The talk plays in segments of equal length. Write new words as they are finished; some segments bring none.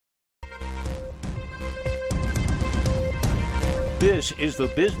This is the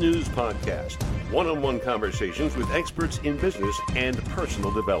Biz News Podcast, one-on-one conversations with experts in business and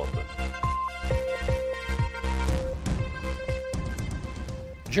personal development.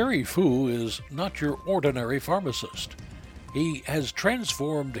 Jerry Fu is not your ordinary pharmacist. He has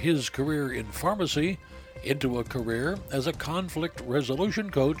transformed his career in pharmacy into a career as a conflict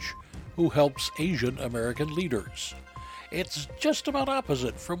resolution coach who helps Asian American leaders. It's just about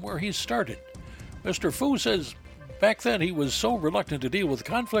opposite from where he started. Mr. Fu says back then he was so reluctant to deal with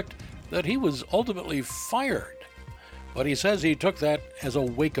conflict that he was ultimately fired. But he says he took that as a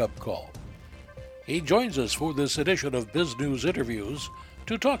wake-up call. He joins us for this edition of Biz News Interviews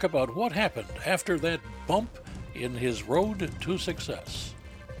to talk about what happened after that bump in his road to success.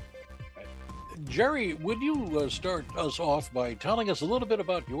 Jerry, would you start us off by telling us a little bit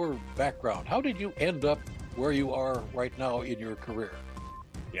about your background? How did you end up where you are right now in your career?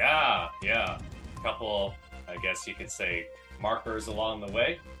 Yeah. A couple, I guess you could say, markers along the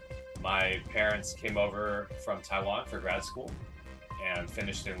way. My parents came over from Taiwan for grad school and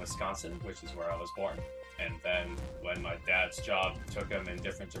finished in Wisconsin, which is where I was born. And then when my dad's job took him in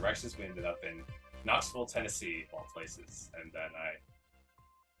different directions, we ended up in Knoxville, Tennessee, of all places. And then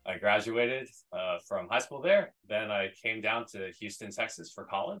I graduated from high school there. Then I came down to Houston, Texas for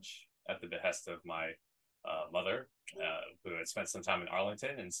college at the behest of my mother, who had spent some time in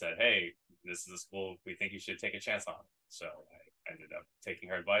Arlington and said, hey, this is a school we think you should take a chance on. So I ended up taking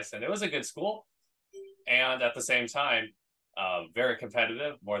her advice, and it was a good school. And at the same time, very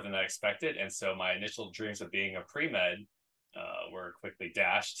competitive, more than I expected. And so my initial dreams of being a pre-med were quickly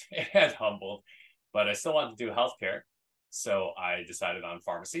dashed and humbled, but I still wanted to do healthcare. So I decided on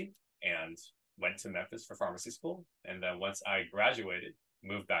pharmacy and went to Memphis for pharmacy school. And then once I graduated,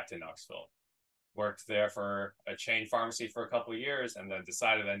 moved back to Knoxville, worked there for a chain pharmacy for a couple of years, and then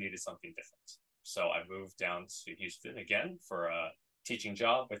decided I needed something different. So I moved down to Houston again for a teaching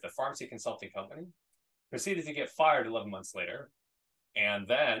job with a pharmacy consulting company, proceeded to get fired 11 months later. And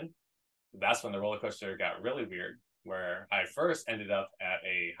then that's when the roller coaster got really weird, where I first ended up at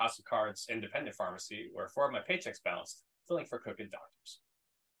a House of Cards independent pharmacy where 4 of my paychecks bounced, filling for crooked doctors.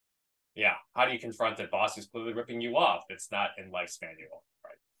 Yeah, how do you confront a boss who's clearly ripping you off? It's not in life's manual,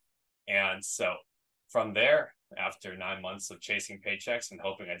 right? And so from there, after 9 months of chasing paychecks and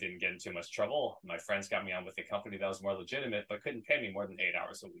hoping I didn't get in too much trouble, my friends got me on with a company that was more legitimate, but couldn't pay me more than 8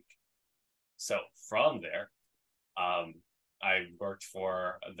 hours a week. So from there, I worked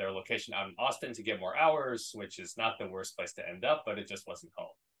for their location out in Austin to get more hours, which is not the worst place to end up, but it just wasn't home.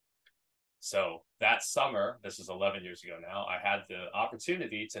 So that summer, this is 11 years ago now, I had the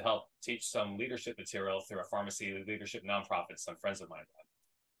opportunity to help teach some leadership material through a pharmacy leadership nonprofit some friends of mine had.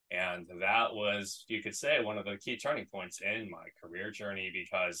 And that was, you could say, one of the key turning points in my career journey,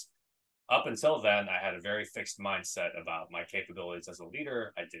 because up until then, I had a very fixed mindset about my capabilities as a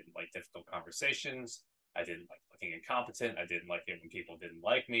leader. I didn't like difficult conversations. I didn't like looking incompetent. I didn't like it when people didn't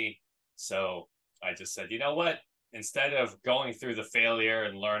like me. So I just said, you know what? Instead of going through the failure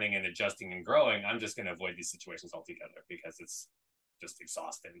and learning and adjusting and growing, I'm just going to avoid these situations altogether because it's just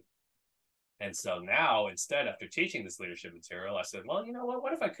exhausting. And so now, instead, after teaching this leadership material, I said, well, you know what?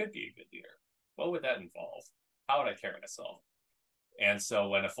 What if I could be a good leader? What would that involve? How would I carry myself? And so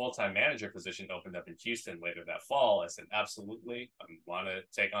when a full-time manager position opened up in Houston later that fall, I said, absolutely, I want to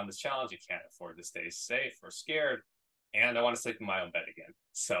take on this challenge. You can't afford to stay safe or scared. And I want to sleep in my own bed again.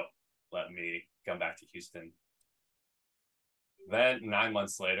 So let me come back to Houston. Then 9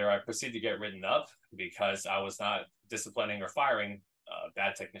 months later, I proceeded to get written up because I was not disciplining or firing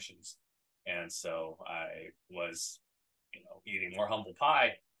bad technicians. And so I was, eating more humble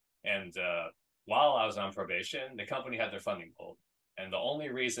pie. And while I was on probation, the company had their funding pulled. And the only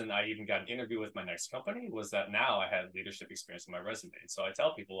reason I even got an interview with my next company was that now I had leadership experience in my resume. So I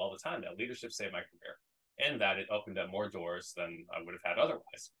tell people all the time that leadership saved my career and that it opened up more doors than I would have had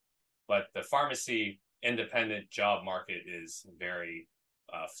otherwise. But the pharmacy independent job market is very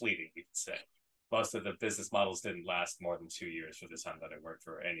fleeting, you could say. Most of the business models didn't last more than 2 years for the time that I worked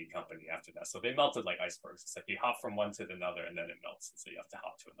for any company after that. So they melted like icebergs. It's like you hop from one to another and then it melts. And so you have to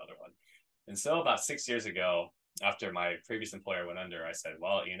hop to another one. And so about 6 years ago, after my previous employer went under, I said,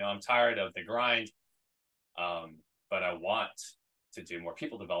 well, I'm tired of the grind, but I want to do more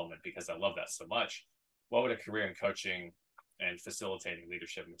people development because I love that so much. What would a career in coaching and facilitating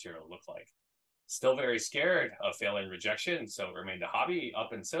leadership material look like? Still very scared of failure and rejection, so it remained a hobby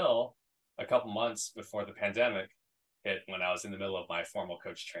up until a couple months before the pandemic hit, when I was in the middle of my formal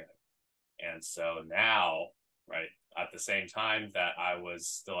coach training. And so now, right, at the same time that I was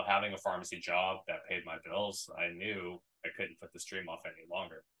still having a pharmacy job that paid my bills, I knew I couldn't put the stream off any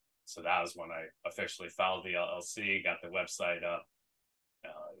longer. So that was when I officially filed the LLC, got the website up,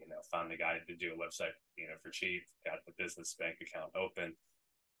 found the guy to do a website, for cheap, got the business bank account open.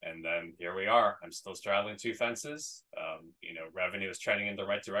 And then here we are. I'm still straddling two fences. Revenue is trending in the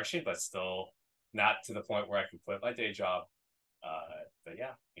right direction, but still not to the point where I can quit my day job. But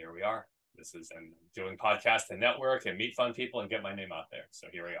yeah, here we are. I'm doing podcasts and network and meet fun people and get my name out there. So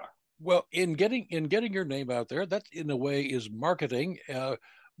here we are. Well, in getting your name out there, that in a way is marketing.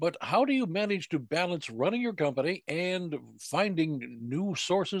 But how do you manage to balance running your company and finding new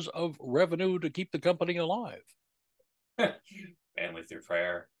sources of revenue to keep the company alive? Mainly through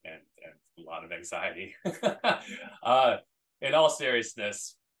prayer and a lot of anxiety. In all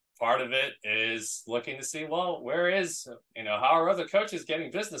seriousness, part of it is looking to see, well, how are other coaches getting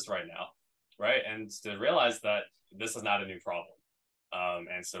business right now, right? And to realize that this is not a new problem.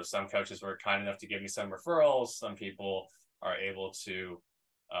 And so some coaches were kind enough to give me some referrals. Some people are able to,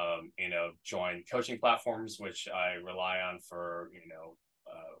 join coaching platforms, which I rely on for,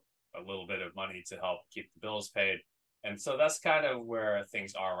 a little bit of money to help keep the bills paid. And so that's kind of where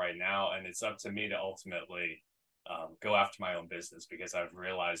things are right now. And it's up to me to ultimately go after my own business, because I've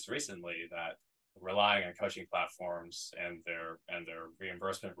realized recently that relying on coaching platforms and their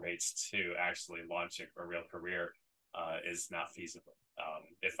reimbursement rates to actually launch a real career is not feasible.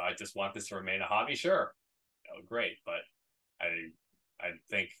 If I just want this to remain a hobby, sure, great. But I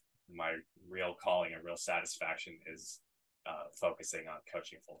think my real calling and real satisfaction is focusing on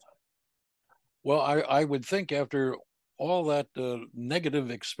coaching full time. Well, I would think after all that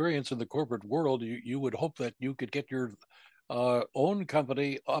negative experience in the corporate world, you would hope that you could get your own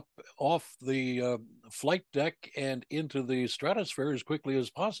company up off the flight deck and into the stratosphere as quickly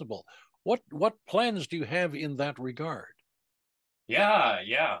as possible. What plans do you have in that regard? Yeah,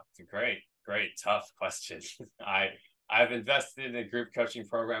 it's a great, tough question. I've invested in a group coaching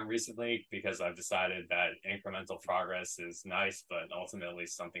program recently because I've decided that incremental progress is nice, but ultimately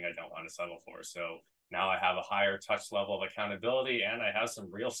something I don't want to settle for. So now I have a higher touch level of accountability, and I have some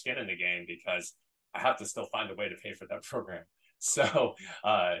real skin in the game because I have to still find a way to pay for that program. So,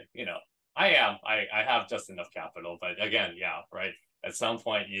 I have just enough capital, but again, yeah, right. At some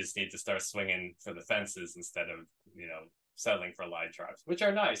point you just need to start swinging for the fences instead of, settling for line drives, which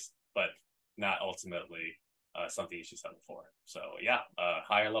are nice, but not ultimately something you should settle for. So yeah,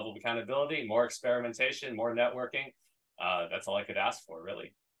 higher level of accountability, more experimentation, more networking. That's all I could ask for,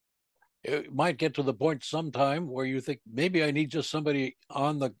 really. It might get to the point sometime where you think maybe I need just somebody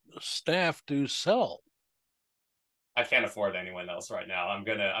on the staff to sell. I can't afford anyone else right now. I'm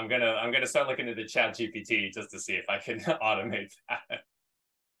gonna start looking into ChatGPT just to see if I can automate that.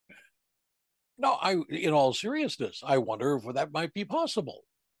 No, in all seriousness, I wonder if that might be possible.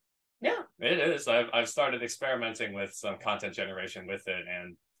 Yeah, it is. I've started experimenting with some content generation with it,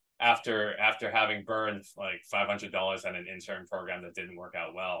 and after having burned like $500 on an intern program that didn't work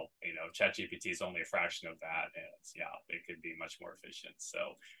out well, ChatGPT is only a fraction of that, and yeah, it could be much more efficient. So,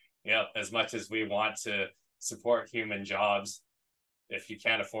 yeah, as much as we want to support human jobs, if you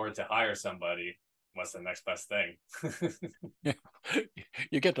can't afford to hire somebody, what's the next best thing?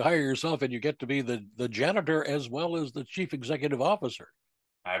 You get to hire yourself, and you get to be the janitor as well as the chief executive officer.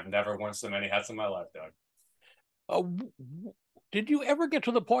 I've never worn so many hats in my life, Doug. Did you ever get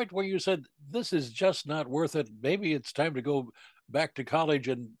to the point where you said, this is just not worth it? Maybe it's time to go back to college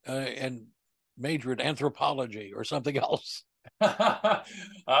and major in anthropology or something else? I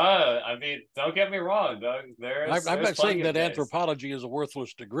mean, don't get me wrong, Doug. I'm not saying that anthropology is a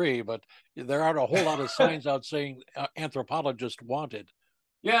worthless degree, but there aren't a whole lot of signs out saying anthropologist wanted.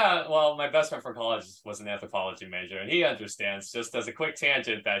 Yeah, well, my best friend from college was an anthropology major, and he understands, just as a quick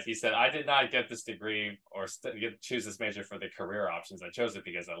tangent, that he said, I did not get this degree or choose this major for the career options. I chose it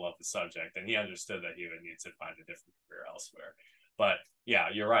because I love the subject, and he understood that he would need to find a different career elsewhere. But yeah,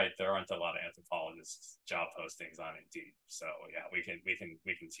 you're right. There aren't a lot of anthropologists job postings on Indeed. So yeah, we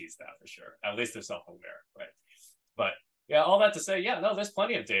can tease that for sure. At least they're self-aware, right? But yeah, all that to say, yeah, no, there's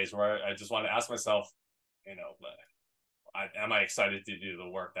plenty of days where I just want to ask myself, am I excited to do the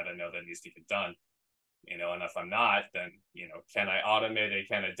work that I know that needs to get done? And if I'm not, then, can I automate it?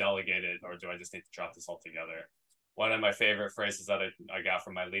 Can I delegate it? Or do I just need to drop this altogether? One of my favorite phrases that I got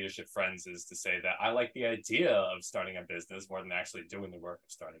from my leadership friends is to say that I like the idea of starting a business more than actually doing the work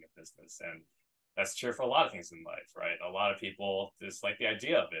of starting a business. And that's true for a lot of things in life, right? A lot of people just like the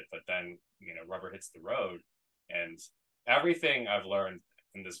idea of it, but then, rubber hits the road. And everything I've learned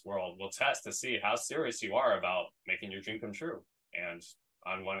in this world will test to see how serious you are about making your dream come true. And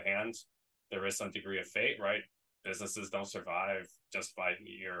on one hand, there is some degree of fate, right? Businesses don't survive just by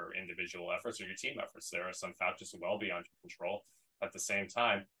your individual efforts or your team efforts. There are some factors well beyond your control. At the same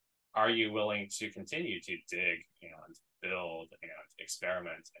time, are you willing to continue to dig and build and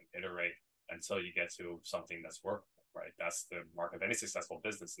experiment and iterate until you get to something that's workable, right? That's the mark of any successful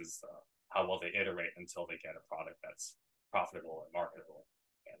business is how well they iterate until they get a product that's profitable and marketable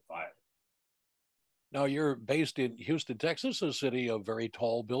and viable. Now, you're based in Houston, Texas, a city of very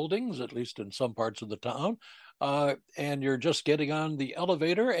tall buildings, at least in some parts of the town. And you're just getting on the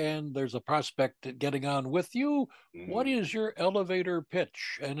elevator, and there's a prospect getting on with you. What is your elevator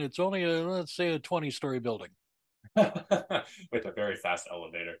pitch? And it's only, let's say, a 20-story building. With a very fast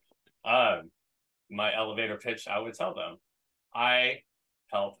elevator. My elevator pitch, I would tell them, I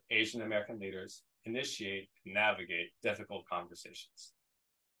help Asian American leaders initiate, navigate difficult conversations.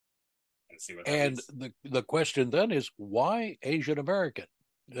 And see what that And means. the question then is, why Asian American?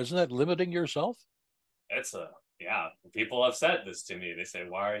 Isn't that limiting yourself? It's yeah, people have said this to me. They say,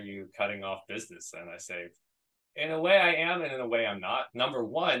 why are you cutting off business? And I say, in a way I am, and in a way I'm not. Number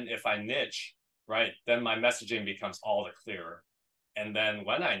one, if I niche, right, then my messaging becomes all the clearer. And then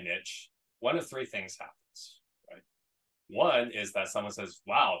when I niche, one of three things happens, right? One is that someone says,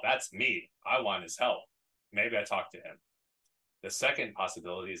 wow, that's me. I want his help. Maybe I talk to him. The second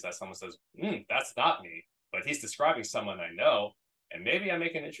possibility is that someone says, that's not me, but he's describing someone I know, and maybe I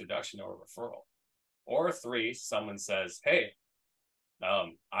make an introduction or a referral. Or three, someone says, hey,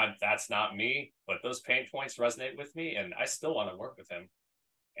 that's not me, but those pain points resonate with me, and I still want to work with him.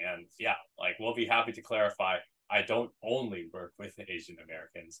 And yeah, like we'll be happy to clarify, I don't only work with Asian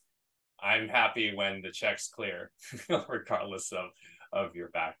Americans. I'm happy when the check's clear, regardless of your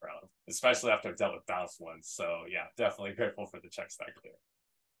background, especially after I've dealt with bounced ones. So yeah, definitely grateful for the checks that clear.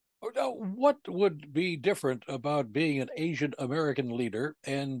 Now, what would be different about being an Asian American leader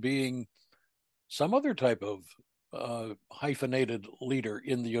and being some other type of hyphenated leader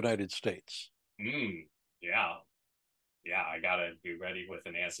in the United States? Yeah, I gotta be ready with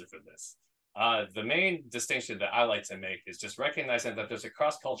an answer for this. The main distinction that I like to make is just recognizing that there's a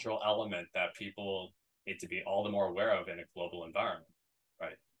cross-cultural element that people need to be all the more aware of in a global environment,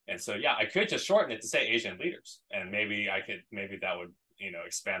 right? And so, yeah, I could just shorten it to say Asian leaders, and maybe that would,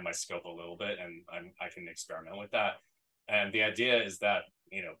 expand my scope a little bit, and I can experiment with that. And the idea is that,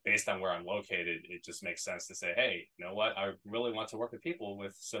 based on where I'm located, it just makes sense to say, hey, you know what? I really want to work with people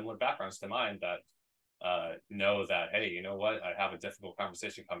with similar backgrounds to mine that know that, hey, you know what? I have a difficult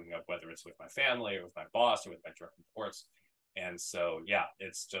conversation coming up, whether it's with my family or with my boss or with my direct reports. And so, yeah,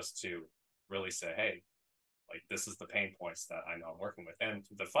 it's just to really say, hey, like, this is the pain points that I know I'm working with. And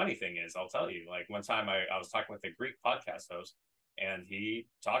the funny thing is, I'll tell you, like, one time I was talking with a Greek podcast host, and he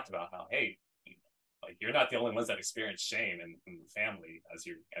talked about how, hey, like, you're not the only ones that experience shame in the family as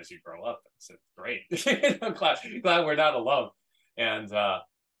you grow up. I said, great. I'm glad we're not alone. And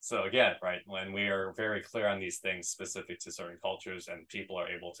so again, right, when we are very clear on these things specific to certain cultures and people are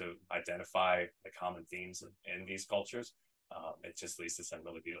able to identify the common themes in these cultures, it just leads to some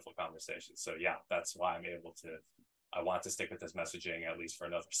really beautiful conversations. So yeah, that's why I want to stick with this messaging at least for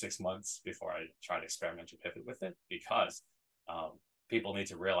another 6 months before I try to experiment and pivot with it, because people need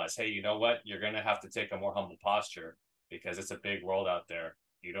to realize, hey, you know what? You're going to have to take a more humble posture because it's a big world out there.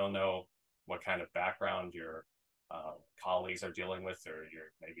 You don't know what kind of background your colleagues are dealing with, or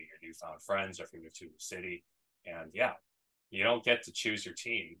maybe your newfound friends, or if you move to a city. And yeah, you don't get to choose your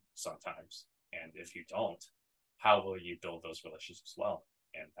team sometimes. And if you don't, how will you build those relationships well?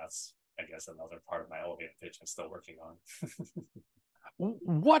 And that's, I guess, another part of my elevator pitch I'm still working on.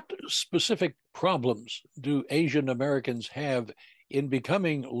 What specific problems do Asian Americans have in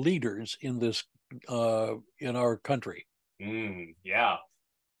becoming leaders in this in our country? Yeah.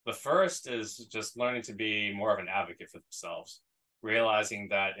 The first is just learning to be more of an advocate for themselves, realizing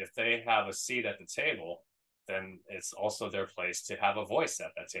that if they have a seat at the table, then it's also their place to have a voice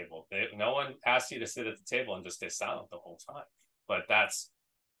at that table. No one asks you to sit at the table and just stay silent the whole time. But that's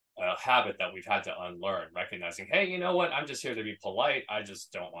a habit that we've had to unlearn, recognizing, hey, you know what? I'm just here to be polite. I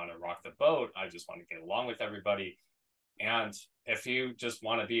just don't want to rock the boat. I just want to get along with everybody. And if you just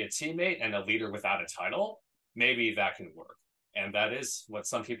want to be a teammate and a leader without a title, maybe that can work. And that is what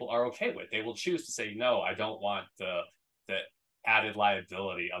some people are okay with. They will choose to say, no, I don't want the added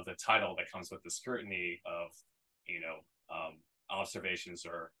liability of the title that comes with the scrutiny of, observations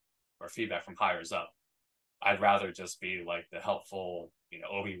or feedback from higher up. I'd rather just be like the helpful,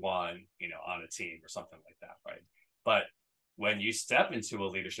 Obi-Wan, on a team or something like that, right? But when you step into a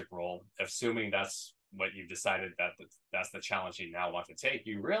leadership role, assuming that's what you've decided that's the challenge you now want to take,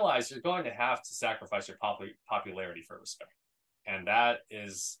 you realize you're going to have to sacrifice your popularity for respect. And that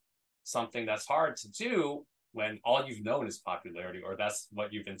is something that's hard to do when all you've known is popularity, or that's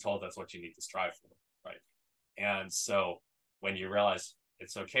what you've been told that's what you need to strive for, right? And so when you realize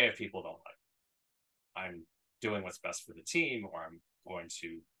it's okay if people don't like it. I'm doing what's best for the team, or I'm going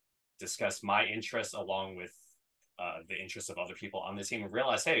to discuss my interests along with the interests of other people on the team, and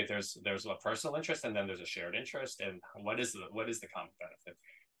realize, hey, there's a personal interest, and then there's a shared interest, and what is the common benefit?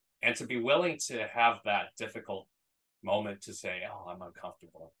 And to be willing to have that difficult moment to say, oh, I'm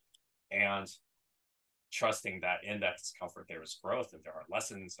uncomfortable, and trusting that in that discomfort there is growth, and there are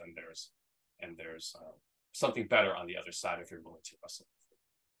lessons, and there's something better on the other side if you're willing to wrestle with it.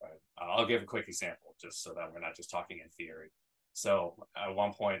 Right? I'll give a quick example just so that we're not just talking in theory. So at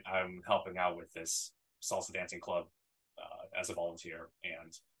one point, I'm helping out with this salsa dancing club as a volunteer,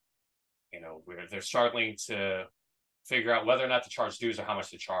 and they're struggling to figure out whether or not to charge dues or how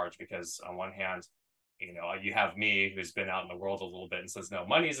much to charge, because on one hand, you have me, who's been out in the world a little bit, and says, no,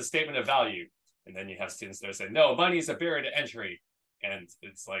 money is a statement of value. And then you have students that say, no, money is a barrier to entry. And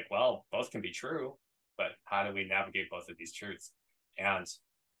it's like, well, both can be true, but how do we navigate both of these truths? And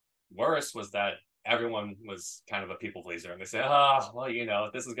worse was that everyone was kind of a people pleaser, and they say, oh, well,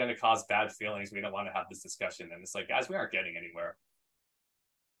 this is going to cause bad feelings. We don't want to have this discussion. And it's like, guys, we aren't getting anywhere.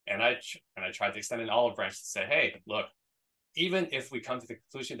 And I tried to extend an olive branch to say, hey, look, even if we come to the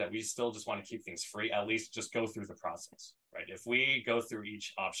conclusion that we still just want to keep things free, at least just go through the process, right? If we go through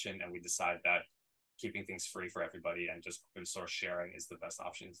each option and we decide that keeping things free for everybody and just open source sharing is the best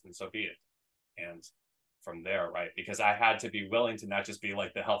option, then so be it. And from there, right? Because I had to be willing to not just be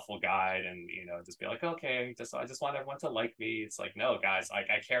like the helpful guide and, just be like, okay, I just want everyone to like me. It's like, no, guys, I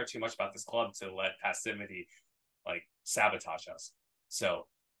care too much about this club to let passivity like sabotage us. So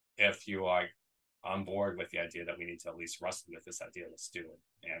if you are on board with the idea that we need to at least wrestle with this idea, let's do it.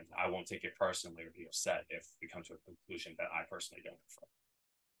 And I won't take it personally or be upset if we come to a conclusion that I personally don't prefer.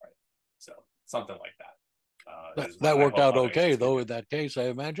 Right. So something like that. That worked out okay, though, in that case, I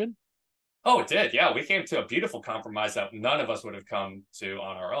imagine. Oh, it did. Yeah. We came to a beautiful compromise that none of us would have come to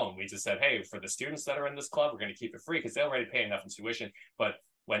on our own. We just said, hey, for the students that are in this club, we're going to keep it free because they already pay enough in tuition. But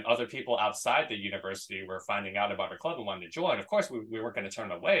when other people outside the university were finding out about our club and wanted to join, of course, we weren't going to turn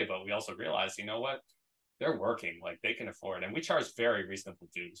them away, but we also realized, you know what? They're working, like they can afford it. And we charge very reasonable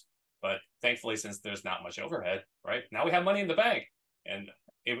dues. But thankfully, since there's not much overhead, right? Now we have money in the bank. And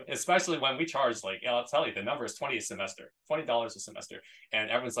especially when we charge, like, I'll tell you, the number is $20 a semester.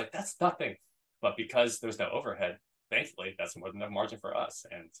 And everyone's like, that's nothing. But because there's no overhead, thankfully, that's more than enough margin for us.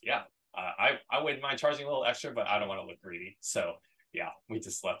 And yeah, I wouldn't mind charging a little extra, but I don't want to look greedy. So yeah, we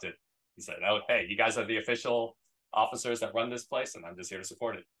just left it. He said, oh, hey, you guys are the official officers that run this place, and I'm just here to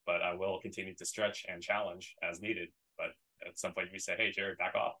support it. But I will continue to stretch and challenge as needed. But at some point, we say, hey, Jerry,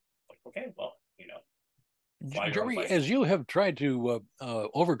 back off. Like, okay, well, Jerry, as you have tried to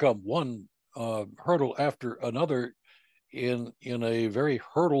overcome one hurdle after another in a very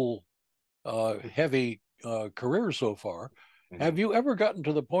hurdle heavy career so far, mm-hmm. Have you ever gotten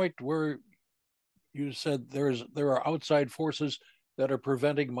to the point where you said there are outside forces that are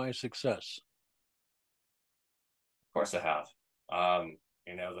preventing my success? Of course I have.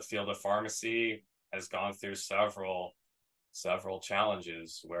 The field of pharmacy has gone through several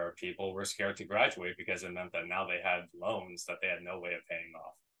challenges where people were scared to graduate because it meant that now they had loans that they had no way of paying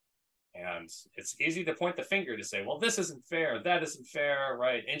off. And it's easy to point the finger to say, well, this isn't fair, that isn't fair,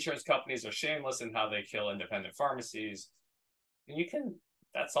 right? Insurance companies are shameless in how they kill independent pharmacies. And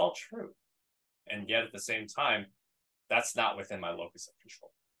that's all true. And yet at the same time, that's not within my locus of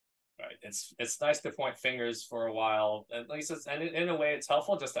control, right? It's nice to point fingers for a while, at least in a way it's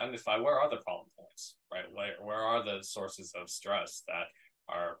helpful just to identify where are the problem points, right? Where are the sources of stress that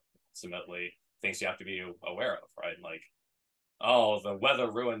are ultimately things you have to be aware of, right? Like, oh, the weather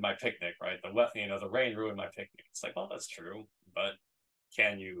ruined my picnic, right? The rain ruined my picnic. It's like, well, that's true, but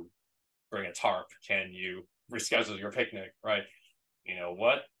can you bring a tarp? Can you reschedule your picnic, right?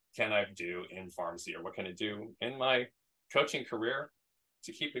 What can I do in pharmacy, or what can I do in my coaching career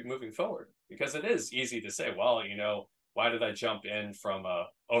to keep it moving forward? Because it is easy to say, well, why did I jump in from a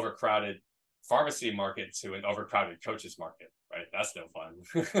overcrowded pharmacy market to an overcrowded coaches market, right? That's no fun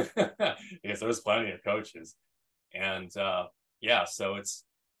because there's plenty of coaches. And so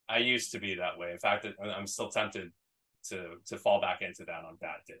I used to be that way. In fact, I'm still tempted to fall back into that on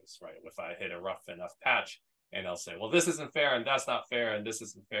bad days, right? If I hit a rough enough patch and I'll say, well, this isn't fair and that's not fair and this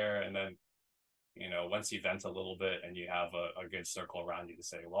isn't fair. And then, once you vent a little bit and you have a good circle around you to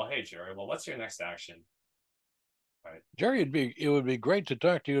say, well, hey, Jerry, well, what's your next action? Right. Jerry, it would be great to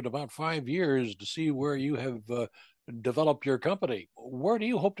talk to you in about 5 years to see where you have developed your company. Where do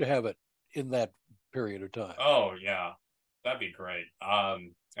you hope to have it in that period of time? Oh, yeah, that'd be great.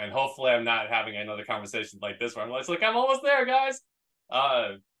 And hopefully I'm not having another conversation like this one. It's like, I'm almost there, guys.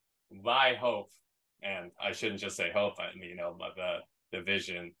 My hope, and I shouldn't just say hope,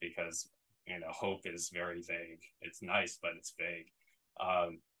 vision, because, hope is very vague. It's nice, but it's vague.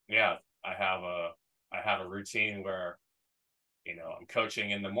 I have a routine where, I'm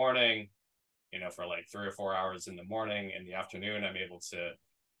coaching in the morning, for like 3 or 4 hours in the morning. In the afternoon, I'm able to,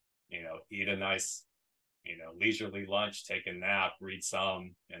 eat a nice, leisurely lunch, take a nap, read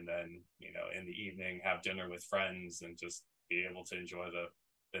some, and then, in the evening, have dinner with friends and just be able to enjoy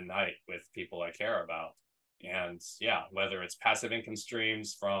the night with people I care about. And whether it's passive income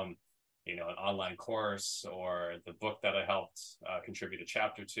streams from, an online course, or the book that I helped contribute a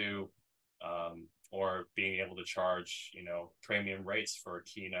chapter to, or being able to charge, premium rates for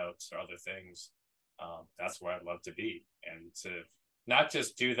keynotes or other things, that's where I'd love to be. And to not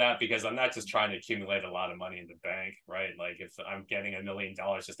just do that because I'm not just trying to accumulate a lot of money in the bank, right? Like if I'm getting $1 million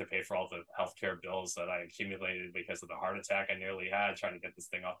just to pay for all the healthcare bills that I accumulated because of the heart attack I nearly had trying to get this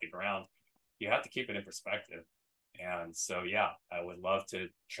thing off the ground, you have to keep it in perspective. And so, I would love to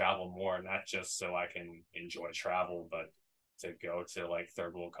travel more, not just so I can enjoy travel, but to go to like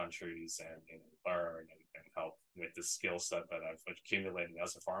third world countries and learn and help with the skill set that I've accumulated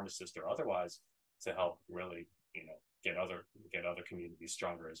as a pharmacist or otherwise, to help really, get other communities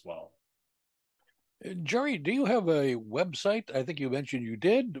stronger as well. Jerry, do you have a website? I think you mentioned you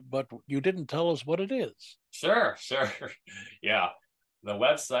did, but you didn't tell us what it is. Sure. Yeah. The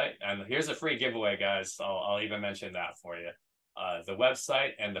website, and here's a free giveaway, guys. I'll even mention that for you. The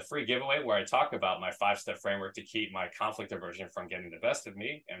website and the free giveaway, where I talk about my 5-step framework to keep my conflict aversion from getting the best of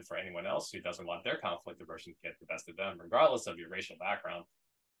me, and for anyone else who doesn't want their conflict aversion to get the best of them, regardless of your racial background,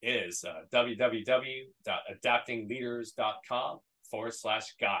 is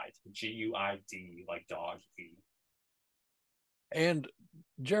www.adaptingleaders.com/guide, GUID, like dog, E. And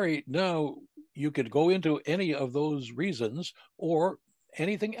Jerry, now you could go into any of those reasons or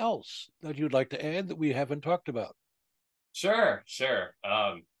anything else that you'd like to add that we haven't talked about. Sure.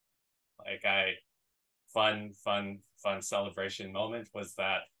 Fun celebration moment was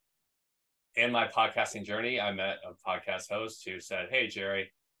that in my podcasting journey, I met a podcast host who said, "Hey,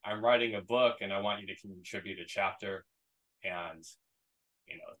 Jerry, I'm writing a book and I want you to contribute a chapter. And,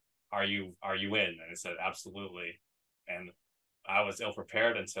 are you in?" And I said, "Absolutely." And I was ill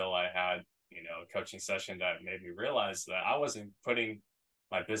prepared until I had, a coaching session that made me realize that I wasn't putting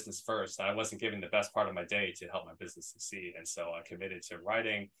my business first. I wasn't giving the best part of my day to help my business succeed. And so I committed to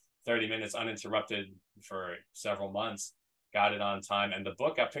writing 30 minutes uninterrupted for several months, got it on time. And the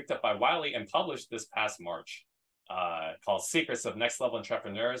book got picked up by Wiley and published this past March, called Secrets of Next Level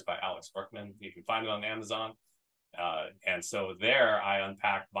Entrepreneurs by Alex Brookman. You can find it on Amazon. And so there I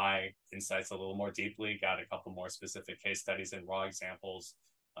unpacked my insights a little more deeply, got a couple more specific case studies and raw examples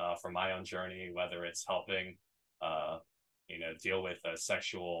from my own journey, whether it's helping deal with a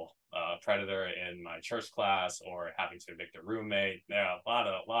sexual predator in my church class, or having to evict a roommate. There are a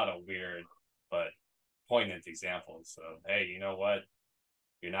lot of weird but poignant examples of, hey, you know what?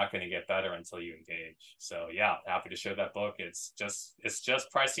 You're not going to get better until you engage. So happy to share that book. It's just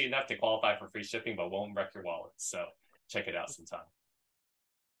pricey enough to qualify for free shipping, but won't wreck your wallet. So check it out sometime.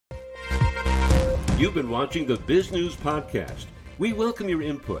 You've been watching the Biz News Podcast. We welcome your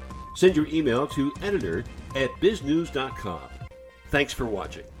input. Send your email to editor@biznews.com. Thanks for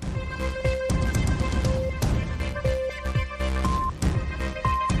watching.